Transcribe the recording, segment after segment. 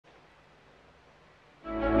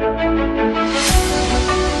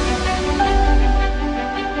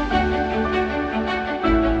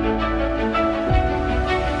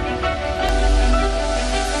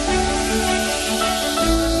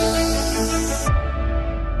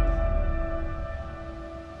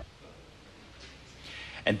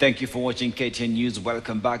Thank you for watching KTN News.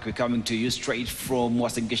 Welcome back. We're coming to you straight from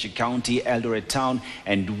Uasin Gishu County, Eldoret Town,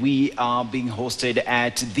 and we are being hosted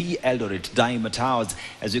at the Eldoret Diama Towers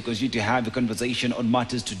as we continue to have a conversation on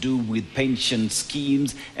matters to do with pension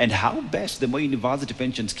schemes and how best the Moi University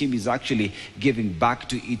Pension Scheme is actually giving back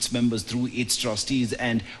to its members through its trustees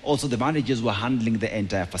and also the managers who are handling the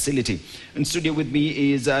entire facility. In studio with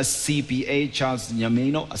me is CPA Charles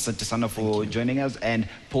Nyameno. Asante sana for joining us, and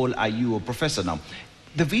Paul Ayu, professor now.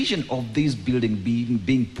 The vision of this building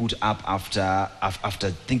being put up after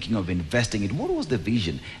thinking of investing it, what was the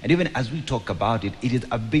vision? And even as we talk about it, it is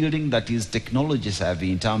a building that is technology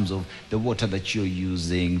savvy in terms of the water that you're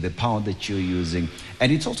using, the power that you're using,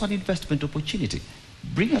 and it's also an investment opportunity.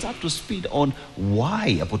 Bring us up to speed on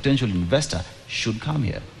why a potential investor should come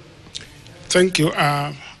here. Thank you.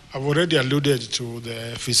 I've already alluded to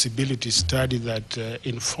the feasibility study that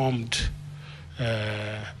informed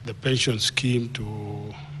the pension scheme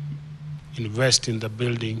to invest in the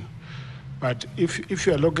building. But if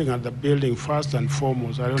you are looking at the building first and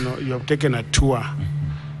foremost, I don't know, you have taken a tour,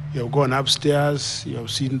 you have gone upstairs, you have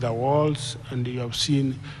seen the walls, and you have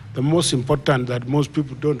seen the most important that most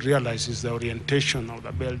people don't realize is the orientation of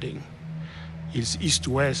the building. It's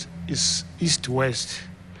east-west,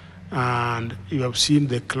 and you have seen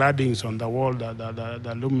the claddings on the wall, the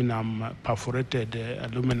aluminum, perforated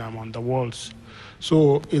aluminum on the walls.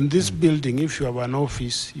 So in this building, if you have an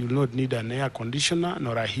office, you will not need an air conditioner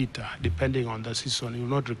nor a heater, depending on the season. You will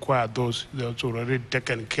not require those. They're already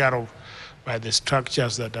taken care of by the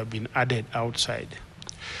structures that have been added outside.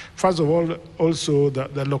 First of all, also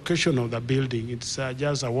the location of the building, it's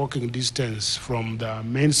just a walking distance from the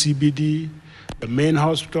main CBD, the main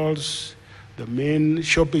hospitals, the main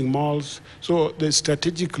shopping malls. So the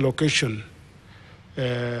strategic location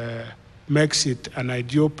makes it an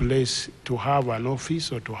ideal place to have an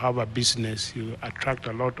office or to have a business. You attract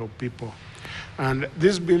a lot of people. And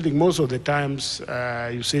this building, most of the times,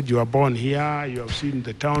 you said you were born here, you have seen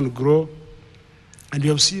the town grow, and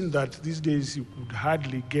you have seen that these days you could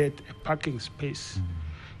hardly get a parking space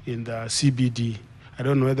in the CBD. I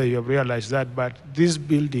don't know whether you have realized that, but this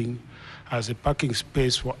building has a parking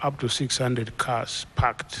space for up to 600 cars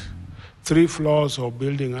parked. 3 floors of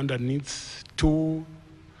building underneath, 2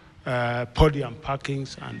 podium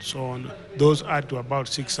parkings and so on. Those add to about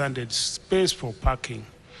 600 space for parking.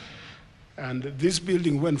 And this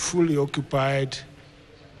building, when fully occupied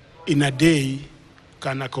in a day,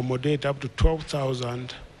 can accommodate up to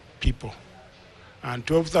 12,000 people. And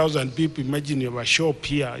 12,000 people, imagine you have a shop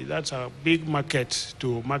here. That's a big market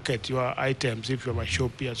to market your items if you have a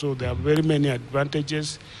shop here. So there are very many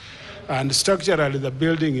advantages. And structurally, the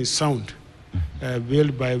building is sound,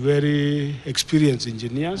 built by very experienced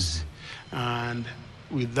engineers. And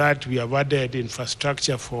with that, we have added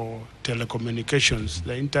infrastructure for telecommunications,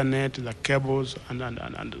 the internet, the cables,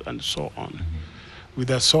 and so on. With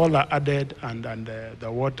the solar added and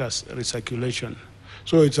the water recirculation.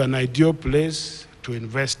 So it's an ideal place to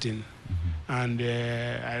invest in. And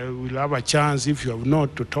I will have a chance, if you have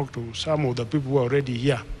not, to talk to some of the people who are already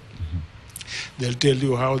here. They'll tell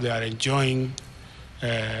you how they are enjoying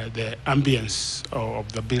the ambience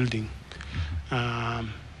of the building. The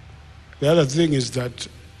other thing is that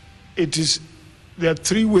there are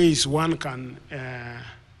 3 ways one can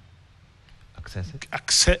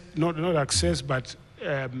Access it? not access, but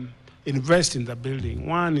invest in the building.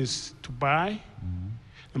 One is to buy.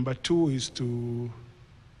 Number 2 is to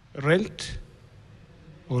rent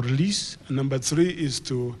or lease. And number 3 is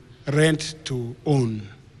to rent to own.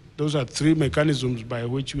 Those are 3 mechanisms by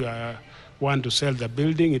which we want to sell the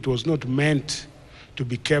building. It was not meant to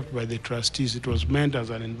be kept by the trustees. It was meant as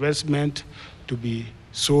an investment to be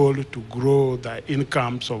sold to grow the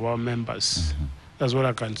incomes of our members. That's what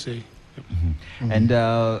I can say. And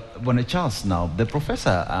when Charles now, the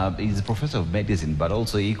professor is a professor of medicine, but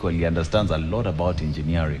also equally understands a lot about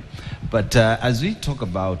engineering. But as we talk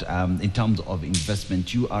about in terms of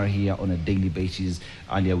investment, you are here on a daily basis.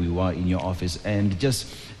 Earlier we were in your office, and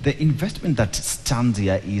just the investment that stands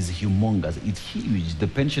here is humongous. It's huge. The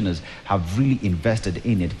pensioners have really invested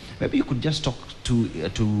in it. Maybe you could just talk to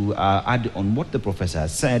add on what the professor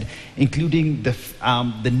has said, including the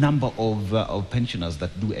number of pensioners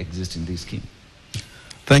that do exist in this scheme.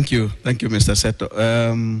 Thank you, Mr. Seto.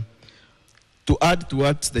 To add to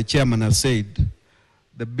what the chairman has said,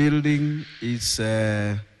 the building is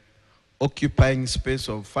occupying space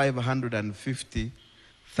of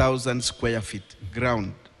 550,000 square feet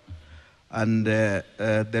ground. And the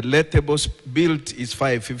lettable built is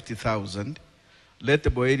 550,000.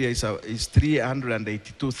 Lettable area is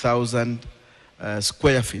 382,000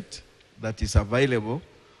 square feet that is available.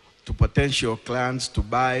 to potential clients to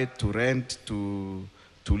buy, to rent, to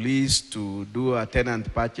lease, to do a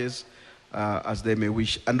tenant purchase as they may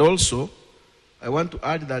wish. And also, I want to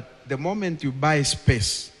add that the moment you buy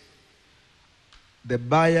space, the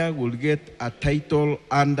buyer will get a title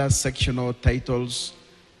under Sectional Titles,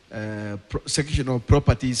 Sectional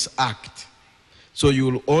Properties Act. So you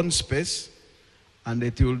will own space, and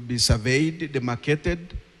it will be surveyed,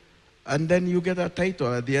 demarcated, and then you get a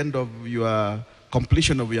title at the end of your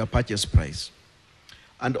completion of your purchase price.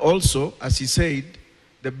 And also, as he said,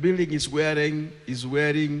 the building is wearing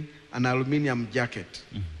an aluminum jacket.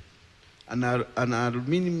 Mm-hmm.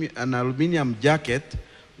 An aluminum jacket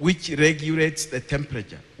which regulates the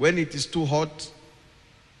temperature. When it is too hot,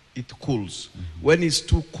 it cools. Mm-hmm. When it's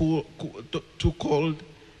too cold,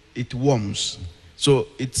 it warms. Mm-hmm. So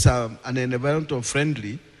it's an environmental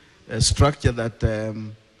friendly structure that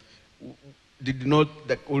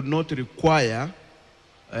would not require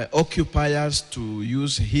occupiers to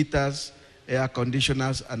use heaters, air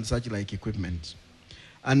conditioners, and such like equipment.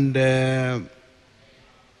 And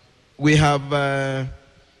we have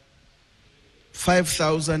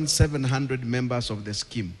 5,700 members of the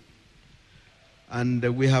scheme. And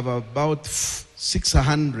we have about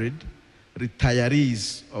 600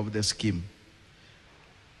 retirees of the scheme.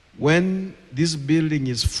 When this building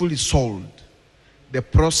is fully sold, the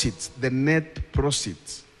proceeds, the net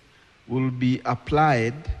proceeds, will be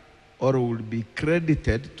applied or will be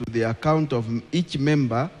credited to the account of each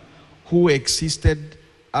member who existed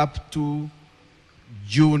up to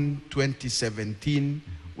June 2017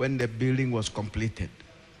 when the building was completed.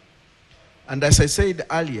 And as I said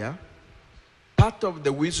earlier, part of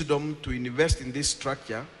the wisdom to invest in this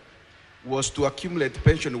structure was to accumulate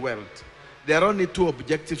pension wealth. There are only two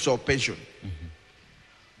objectives of pension. Mm-hmm.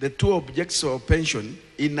 The two objectives of pension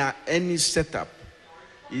in any setup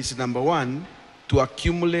is, number one, to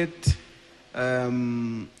accumulate,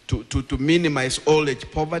 to minimize old age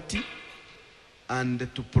poverty, and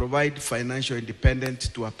to provide financial independence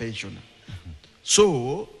to a pensioner. Mm-hmm.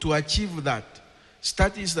 So, to achieve that,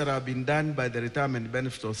 studies that have been done by the Retirement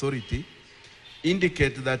Benefit Authority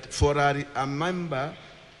indicate that for a member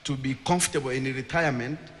to be comfortable in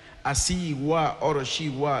retirement, as he were or she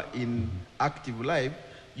were in active life,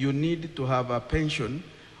 you need to have a pension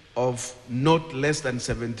of not less than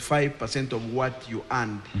 75% of what you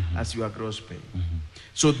earned as your gross pay.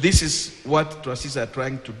 So this is what trustees are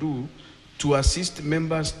trying to do, to assist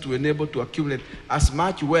members to enable to accumulate as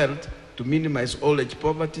much wealth to minimize old age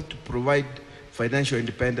poverty, to provide financial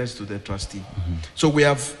independence to the trustee. So we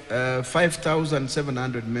have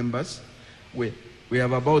 5,700 members. We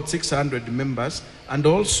have about 600 members, and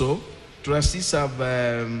also trustees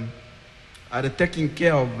are taking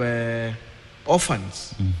care of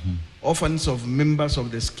orphans, orphans of members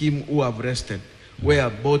of the scheme who have rested, where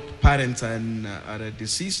both parents are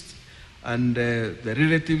deceased, and the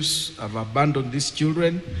relatives have abandoned these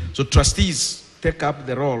children. So trustees take up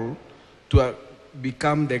the role to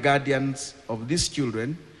become the guardians of these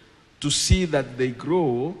children, to see that they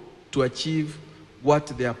grow to achieve what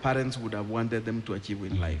their parents would have wanted them to achieve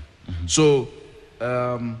in life. So,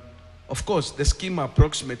 of course, the scheme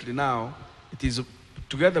approximately now, it is,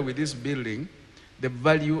 together with this building, the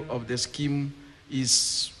value of the scheme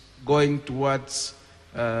is going towards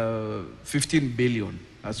 15 billion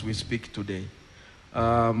as we speak today,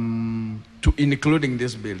 including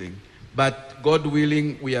this building. But God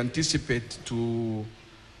willing, we anticipate to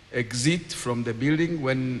exit from the building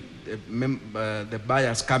when the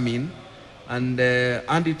buyers come in, and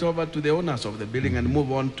hand it over to the owners of the building and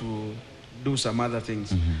move on to do some other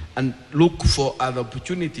things, and look for other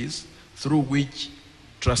opportunities through which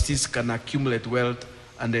trustees can accumulate wealth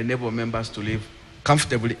and enable members to live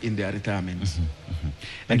comfortably in their retirements.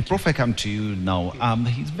 And Prof, I come to you now.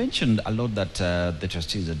 He's mentioned a lot that the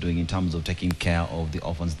trustees are doing in terms of taking care of the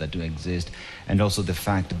orphans that do exist, and also the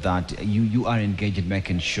fact that you are engaged in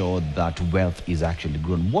making sure that wealth is actually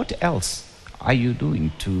grown. What else are you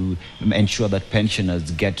doing to ensure that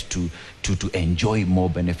pensioners get to enjoy more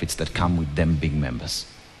benefits that come with them being members?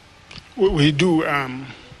 We do a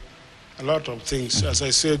lot of things. As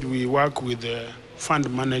I said, we work with the fund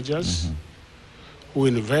managers who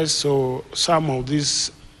invest. So some of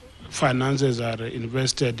these finances are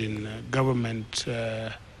invested in government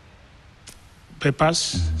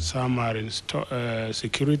papers, some are in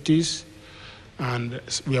securities, and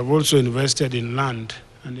we have also invested in land.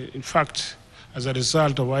 And in fact, as a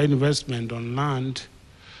result of our investment on land,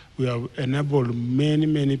 we have enabled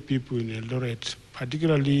many people in Eldoret,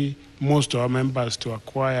 particularly most of our members, to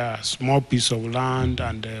acquire a small piece of land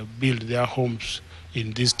and build their homes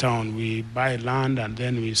in this town. We buy land and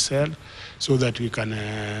then we sell so that we can,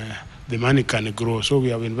 the money can grow. So we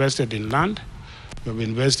have invested in land. We have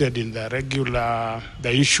invested in the regular,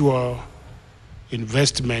 the usual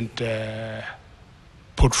investment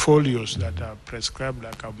portfolios that are prescribed,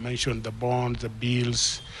 like I've mentioned, the bonds, the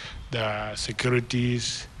bills, the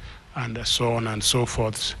securities, and so on and so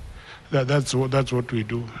forth. That's what we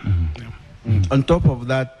do. Yeah. On top of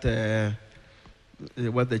that,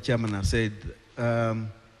 what the chairman has said,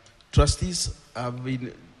 trustees have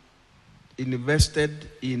been invested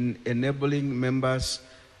in enabling members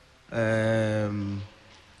to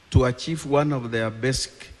achieve one of their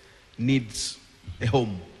basic needs, a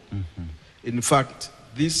home. In fact,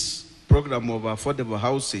 this program of affordable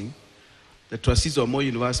housing, the trustees of Moi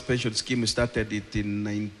University Pension Scheme started it in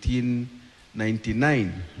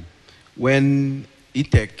 1999 when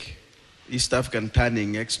ETEC, East African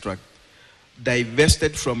Tanning Extract,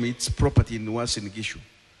 divested from its property in Uasin Gishu.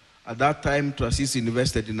 At that time, trustees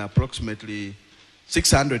invested in approximately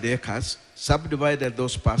 600 acres, subdivided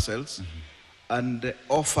those parcels, and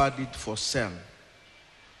offered it for sale.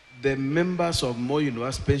 The members of Moi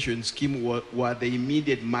University Pension Scheme were the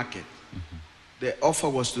immediate market. The offer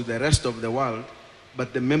was to the rest of the world,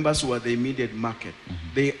 but the members were the immediate market.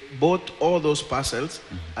 They bought all those parcels,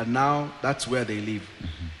 and now that's where they live.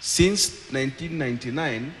 Since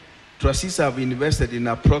 1999, trustees have invested in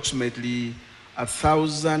approximately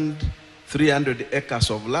 1,300 acres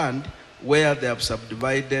of land where they have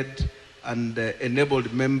subdivided and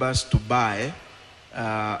enabled members to buy.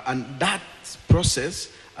 And that process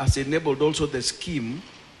has enabled also the scheme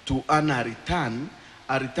to earn a return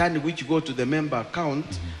which go to the member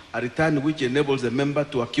account, a return which enables the member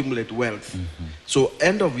to accumulate wealth. So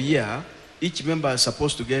end of year, each member is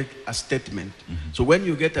supposed to get a statement. So when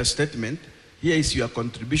you get a statement, here is your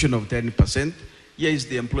contribution of 10%, here is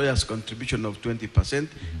the employer's contribution of 20%,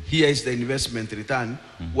 here is the investment return,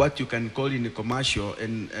 what you can call in a commercial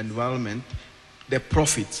environment, the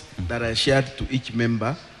profits that are shared to each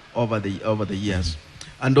member over the years.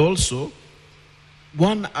 And also,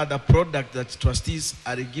 one other product that trustees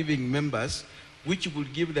are giving members, which will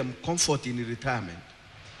give them comfort in retirement,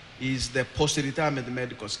 is the post-retirement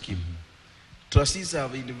medical scheme. Trustees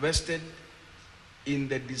have invested in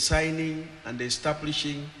the designing and the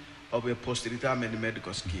establishing of a post-retirement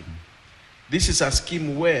medical scheme. This is a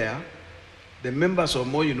scheme where the members of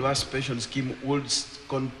Moi University Pension Scheme will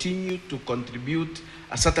continue to contribute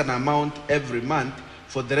a certain amount every month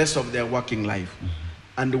for the rest of their working life.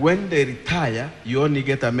 And when they retire, you only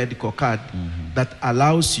get a medical card that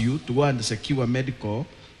allows you to go and secure medical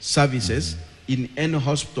services in any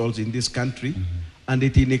hospitals in this country, and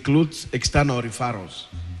it includes external referrals.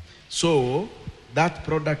 So that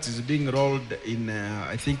product is being rolled in,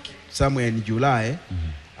 I think, somewhere in July,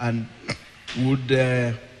 and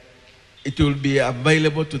it will be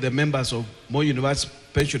available to the members of Moi University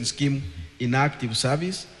Pension Scheme in active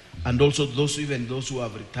service, and also even those who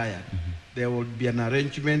have retired. There will be an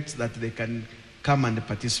arrangement that they can come and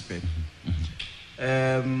participate.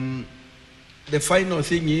 The final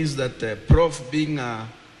thing is that Prof, being a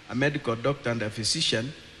medical doctor and a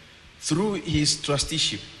physician, through his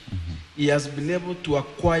trusteeship, he has been able to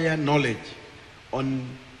acquire knowledge on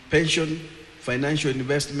pension, financial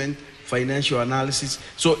investment, financial analysis.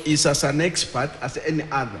 So he's as an expert as any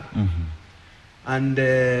other. And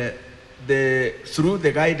through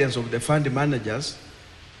the guidance of the fund managers,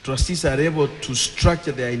 trustees are able to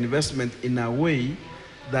structure their investment in a way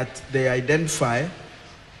that they identify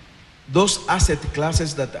those asset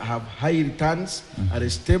classes that have high returns, are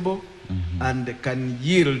stable, and can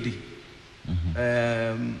yield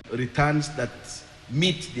returns that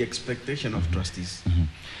meet the expectation of trustees.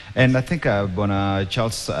 And I think,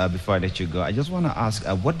 Charles, before I let you go, I just want to ask,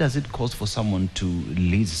 what does it cost for someone to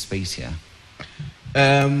lease space here?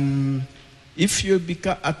 If you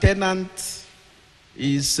become a tenant,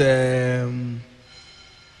 is 50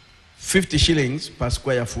 shillings per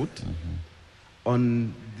square foot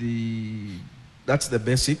on that's the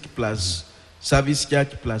basic, plus service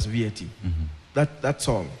charge plus VAT. That's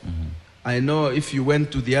all. I know if you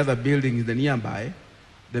went to the other buildings the nearby,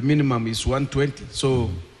 the minimum is 120. So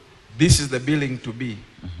this is the building to be.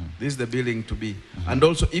 This is the building to be. And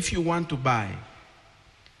also, if you want to buy,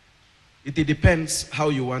 it depends how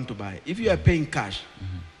you want to buy. If you are paying cash,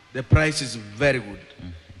 the price is very good.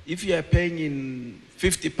 If you are paying in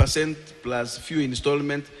 50% plus few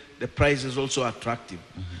installments, the price is also attractive.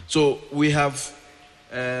 So we have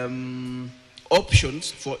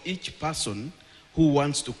options for each person who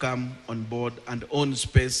wants to come on board and own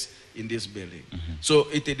space in this building. So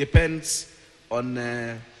it depends on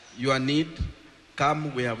your need,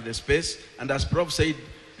 come, we have the space. And as Prof said,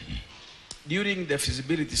 during the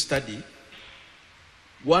feasibility study,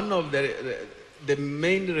 one of the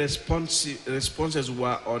main responses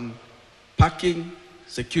were on parking,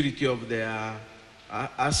 security of their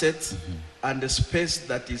assets, and the space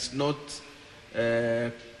that is not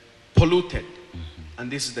polluted.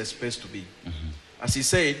 And this is the space to be. As he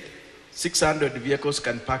said, 600 vehicles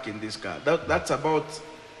can park in this car. That's about,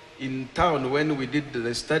 in town, when we did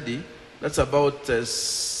the study, that's about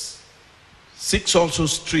 6 also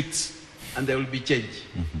streets, and there will be change.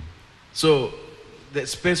 So the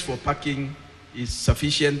space for parking is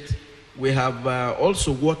sufficient. We have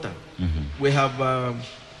also water. We have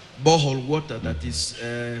borehole water that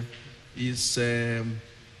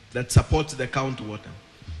that supports the county water.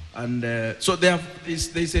 And so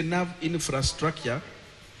there's enough infrastructure.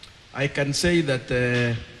 I can say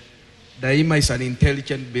that Diama is an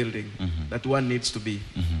intelligent building that one needs to be.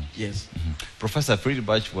 Yes. Professor, pretty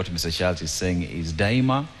much what Mr. Charles is saying is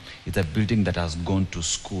Diama is a building that has gone to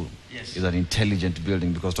school. Yes. It's an intelligent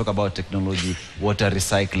building, because talk about technology, water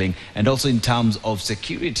recycling, and also in terms of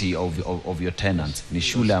security of your tenants. Ni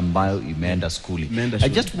shule ambayo imeenda skuli. I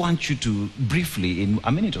just want you to briefly, in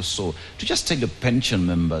a minute or so, to just tell the pension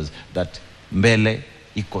members that mbele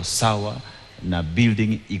iko sawa na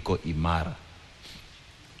building iko imara.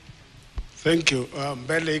 Thank you.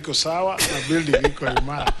 Mbele iko sawa na building iko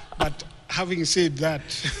imara. But having said that,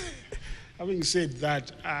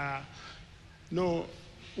 no,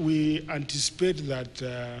 we anticipate that,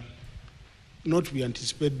 not we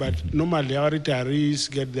anticipate, but normally our retirees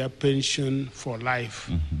get their pension for life.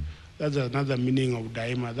 That's another meaning of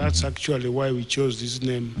Diama. That's actually why we chose this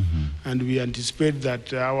name. And we anticipate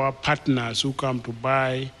that our partners who come to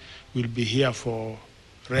buy will be here for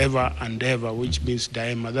forever and ever, which means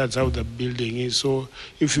Diama. That's how the building is. So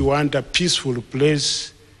if you want a peaceful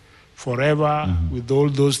place forever, with all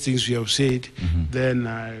those things we have said, then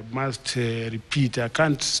I must repeat. I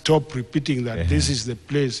can't stop repeating that this is the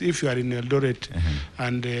place. If you are in Eldoret,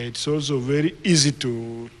 and it's also very easy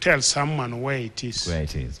to tell someone where it is. Where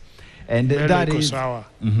it is. And Mbele that iko is sawa.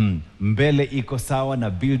 Mbele iko sawa na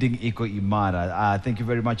building iko imara. Thank you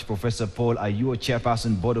very much, Professor Paul Ayuo,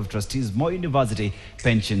 Chairperson, Board of Trustees, Moi University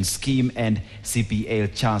Pension Scheme, and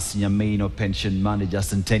CPL Charles Nyameno, Pension Manager.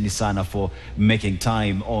 Asanteni sana for making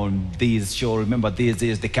time on this show. Remember, this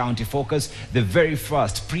is the County Focus, the very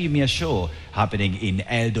first premier show happening in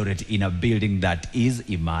Eldoret, in a building that is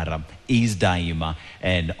imara, is Diama,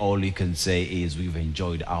 and all we can say is we've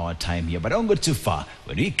enjoyed our time here. But don't go too far.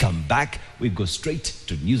 When we come back, we go straight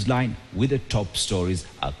to Newsline with the top stories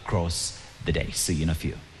across the day. See you in a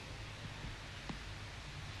few.